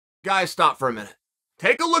Guys, stop for a minute.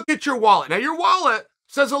 Take a look at your wallet. Now, your wallet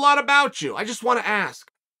says a lot about you. I just want to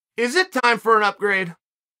ask, is it time for an upgrade?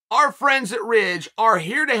 Our friends at Ridge are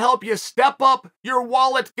here to help you step up your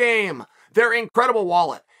wallet game. Their incredible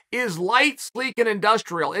wallet is light, sleek, and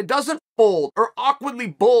industrial. It doesn't fold or awkwardly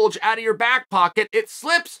bulge out of your back pocket. It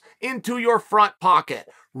slips into your front pocket.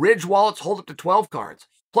 Ridge wallets hold up to 12 cards,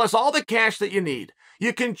 plus all the cash that you need.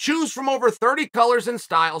 You can choose from over 30 colors and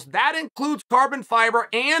styles. That includes carbon fiber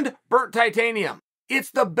and burnt titanium. It's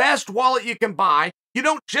the best wallet you can buy. You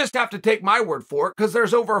don't just have to take my word for it, because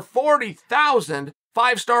there's over 40,000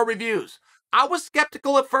 five-star reviews. I was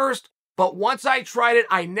skeptical at first, but once I tried it,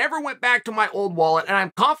 I never went back to my old wallet, and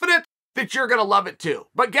I'm confident that you're going to love it too.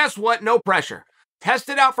 But guess what? No pressure. Test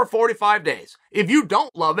it out for 45 days. If you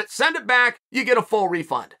don't love it, send it back. You get a full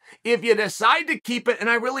refund. If you decide to keep it, and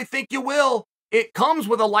I really think you will, it comes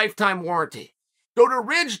with a lifetime warranty. Go to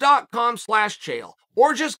ridge.com/Chael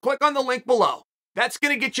or just click on the link below. That's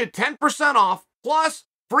going to get you 10% off plus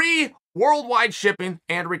free worldwide shipping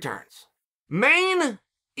and returns. Main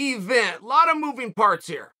event. A lot of moving parts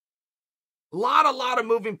here. A lot of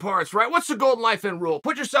moving parts, right? What's the golden life in rule?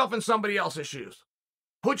 Put yourself in somebody else's shoes.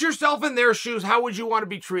 Put yourself in their shoes. How would you want to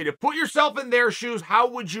be treated? Put yourself in their shoes. How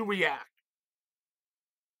would you react?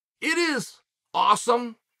 It is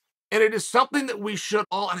awesome, and it is something that we should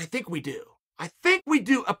all, and I think we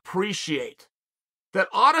do appreciate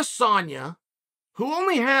that Adesanya, who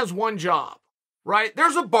only has one job, right?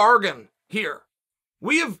 There's a bargain here.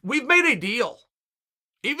 We've made a deal.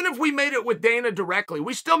 Even if we made it with Dana directly,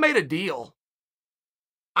 we still made a deal.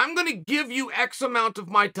 I'm going to give you X amount of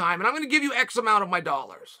my time, and I'm going to give you X amount of my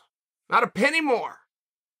dollars. Not a penny more.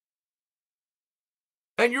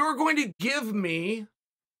 And you're going to give me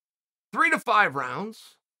 3 to 5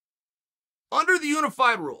 rounds under the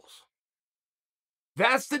unified rules.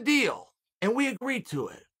 That's the deal. And we agreed to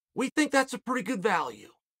it. We think that's a pretty good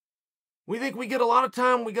value. We think we get a lot of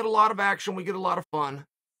time, we get a lot of action, we get a lot of fun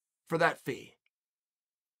for that fee.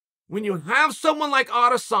 When you have someone like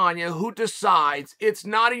Adesanya who decides it's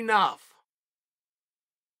not enough,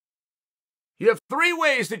 you have 3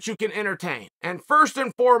 ways that you can entertain. And first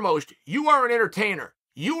and foremost, you are an entertainer.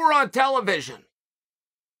 You are on television.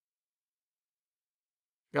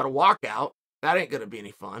 Got to walk out. That ain't going to be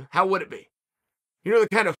any fun. How would it be? You know the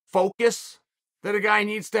kind of focus that a guy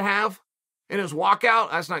needs to have in his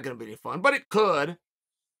walkout? That's not going to be any fun, but it could.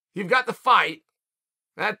 You've got the fight.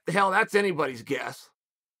 That's anybody's guess.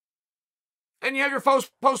 And you have your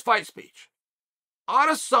post-fight speech.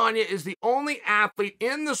 Adesanya is the only athlete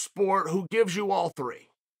in the sport who gives you all 3.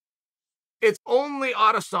 It's only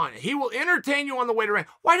Adesanya. He will entertain you on the way to ring.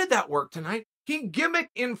 Why did that work tonight? He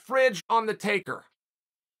gimmick infringed on the taker.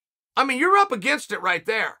 I mean, you're up against it right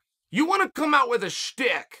there. You want to come out with a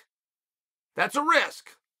shtick. That's a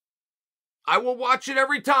risk. I will watch it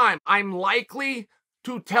every time. I'm likely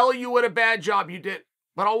to tell you what a bad job you did,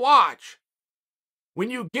 but I'll watch. When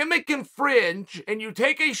you gimmick infringe and you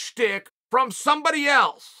take a shtick from somebody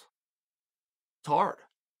else, it's hard,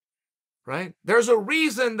 right? There's a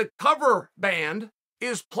reason the cover band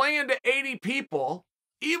is playing to 80 people,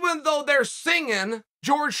 even though they're singing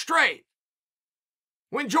George Strait.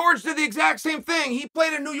 When George did the exact same thing, he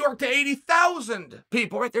played in New York to 80,000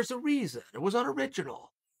 people, right? There's a reason. It was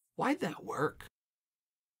unoriginal. Why'd that work?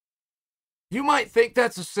 You might think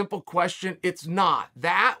that's a simple question. It's not.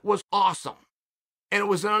 That was awesome. And it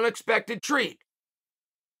was an unexpected treat.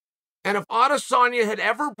 And if Adesanya had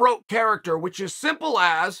ever broke character, which is simple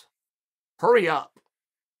as, hurry up.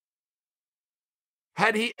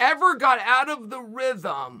 Had he ever got out of the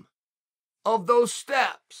rhythm of those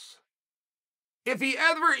steps, if he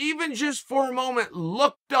ever even just for a moment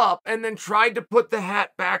looked up and then tried to put the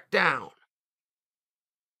hat back down,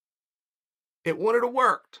 it wouldn't have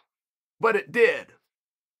worked, but it did.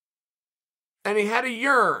 And he had a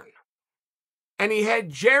yearn. And he had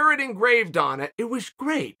Jared engraved on it. It was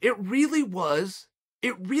great. It really was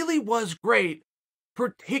great,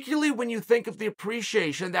 particularly when you think of the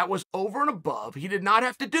appreciation that was over and above. He did not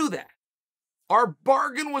have to do that. Our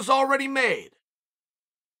bargain was already made.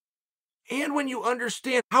 And when you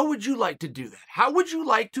understand, how would you like to do that? How would you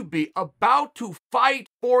like to be about to fight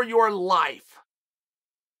for your life?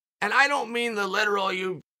 And I don't mean the literal,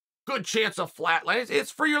 you good chance of flatline. It's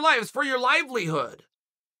for your life. It's for your livelihood.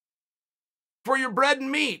 For your bread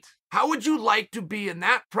and meat. How would you like to be in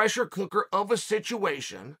that pressure cooker of a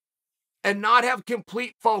situation and not have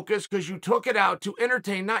complete focus because you took it out to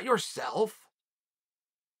entertain not yourself?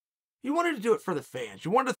 You wanted to do it for the fans.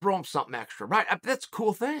 You wanted to throw them something extra, right? That's a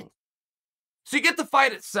cool thing. So you get the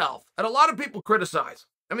fight itself, and a lot of people criticize.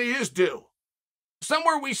 I mean, you just do.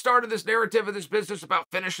 Somewhere we started this narrative of this business about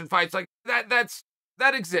finishing fights. Like,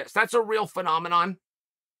 that exists. That's a real phenomenon.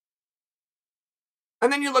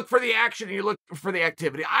 And then you look for the action and you look for the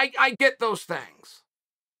activity. I get those things.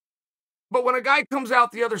 But when a guy comes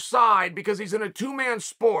out the other side because he's in a two-man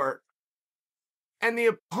sport and the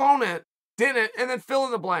opponent didn't, and then fill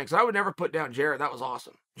in the blanks. I would never put down Jared. That was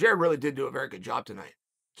awesome. Jared really did do a very good job tonight.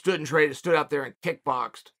 Stood and traded, stood out there and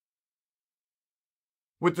kickboxed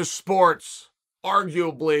with the sport's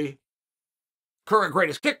arguably current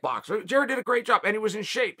greatest kickboxer. Jared did a great job, and he was in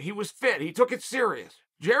shape. He was fit. He took it serious.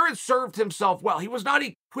 Jared served himself well. He was not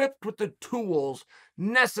equipped with the tools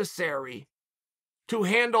necessary to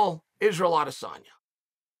handle Israel Adesanya.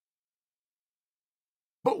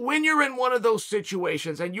 But when you're in one of those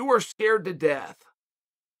situations and you are scared to death,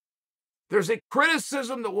 there's a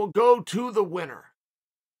criticism that will go to the winner.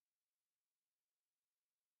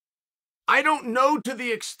 I don't know to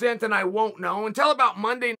the extent, and I won't know until about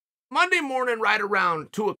Monday morning, right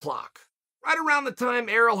around 2 o'clock. Right around the time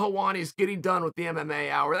Ariel Helwani's getting done with the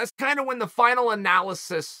MMA Hour. That's kind of when the final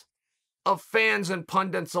analysis of fans and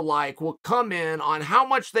pundits alike will come in on how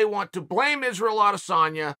much they want to blame Israel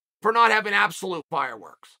Adesanya for not having absolute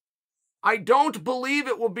fireworks. I don't believe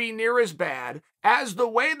it will be near as bad as the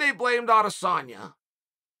way they blamed Adesanya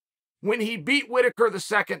when he beat Whitaker the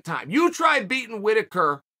second time. You try beating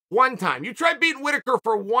Whitaker one time. You try beating Whitaker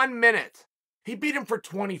for 1 minute. He beat him for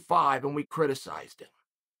 25 and we criticized him.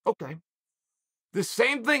 Okay. The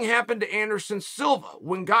same thing happened to Anderson Silva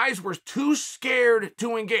when guys were too scared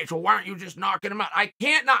to engage. Well, why aren't you just knocking him out? I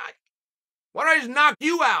can't knock. Why don't I just knock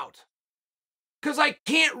you out? Because I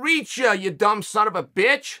can't reach you, you dumb son of a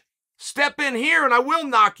bitch. Step in here and I will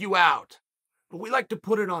knock you out. But we like to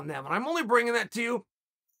put it on them. And I'm only bringing that to you.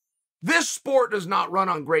 This sport does not run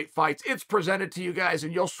on great fights. It's presented to you guys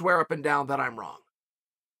and you'll swear up and down that I'm wrong.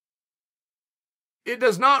 It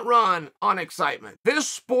does not run on excitement. This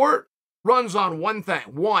sport runs on one thing.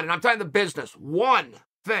 One, and I'm talking the business. One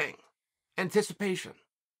thing. Anticipation.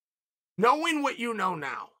 Knowing what you know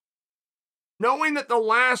now. Knowing that the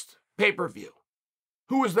last pay-per-view,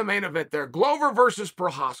 who was the main event there? Glover versus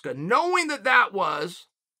Prohaska. Knowing that that was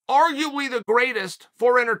arguably the greatest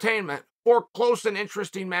for entertainment, for close and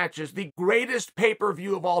interesting matches, the greatest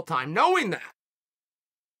pay-per-view of all time. Knowing that.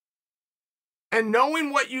 And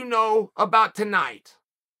knowing what you know about tonight.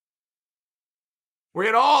 We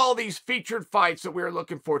had all these featured fights that we were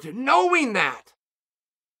looking forward to. Knowing that.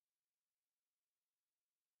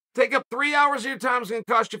 Take up 3 hours of your time, it's going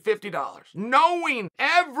to cost you $50. Knowing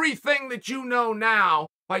everything that you know now,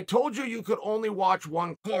 if I told you you could only watch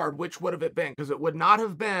one card, which would have it been? Because it would not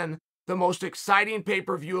have been the most exciting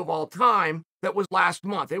pay-per-view of all time that was last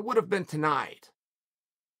month. It would have been tonight.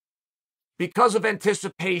 Because of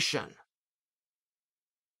anticipation.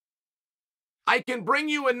 I can bring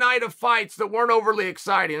you a night of fights that weren't overly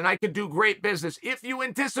exciting, and I could do great business if you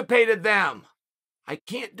anticipated them. I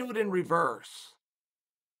can't do it in reverse.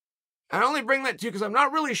 I only bring that to you because I'm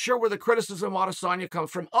not really sure where the criticism of Adesanya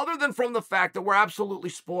comes from, other than from the fact that we're absolutely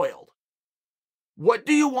spoiled. What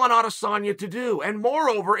do you want Adesanya to do? And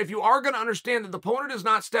moreover, if you are going to understand that the opponent is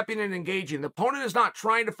not stepping in and engaging, the opponent is not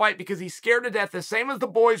trying to fight because he's scared to death, the same as the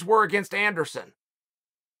boys were against Anderson.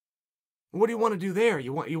 What do you want to do there?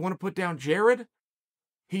 You want to put down Jared?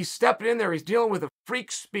 He's stepping in there. He's dealing with a freak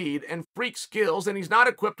speed and freak skills, and he's not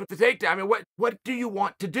equipped with the takedown. I mean, what do you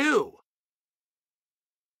want to do?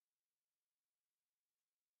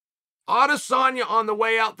 Adesanya on the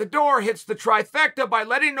way out the door hits the trifecta by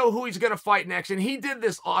letting know who he's going to fight next, and he did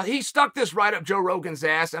this. He stuck this right up Joe Rogan's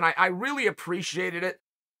ass, and I really appreciated it.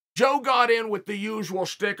 Joe got in with the usual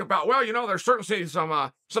shtick about, well, you know, there's certainly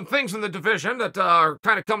some things in the division that are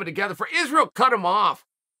kind of coming together for Israel. Cut him off.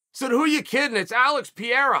 Said, who are you kidding? It's Alex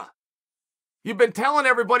Pereira. You've been telling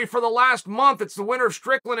everybody for the last month it's the winner of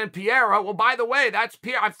Strickland and Pereira. Well, by the way, that's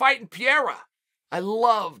Pereira. I'm fighting Pereira. I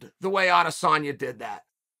loved the way Adesanya did that.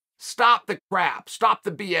 Stop the crap. Stop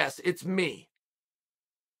the BS. It's me.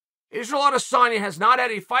 Israel Adesanya has not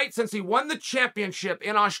had a fight since he won the championship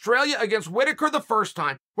in Australia against Whitaker the first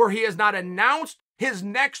time, where he has not announced his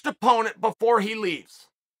next opponent before he leaves.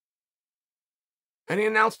 And he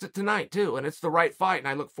announced it tonight, too, and it's the right fight, and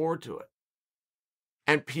I look forward to it.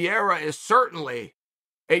 And Pereira is certainly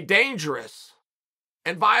a dangerous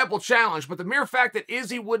and viable challenge, but the mere fact that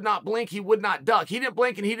Izzy would not blink, he would not duck. He didn't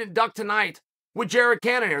blink and he didn't duck tonight with Jared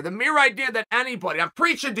Cannonier. The mere idea that anybody, I'm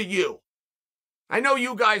preaching to you, I know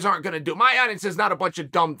you guys aren't going to do. My audience is not a bunch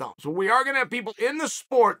of dum-dums. But we are going to have people in the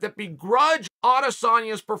sport that begrudge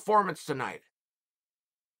Adesanya's performance tonight.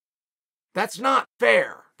 That's not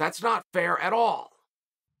fair. That's not fair at all.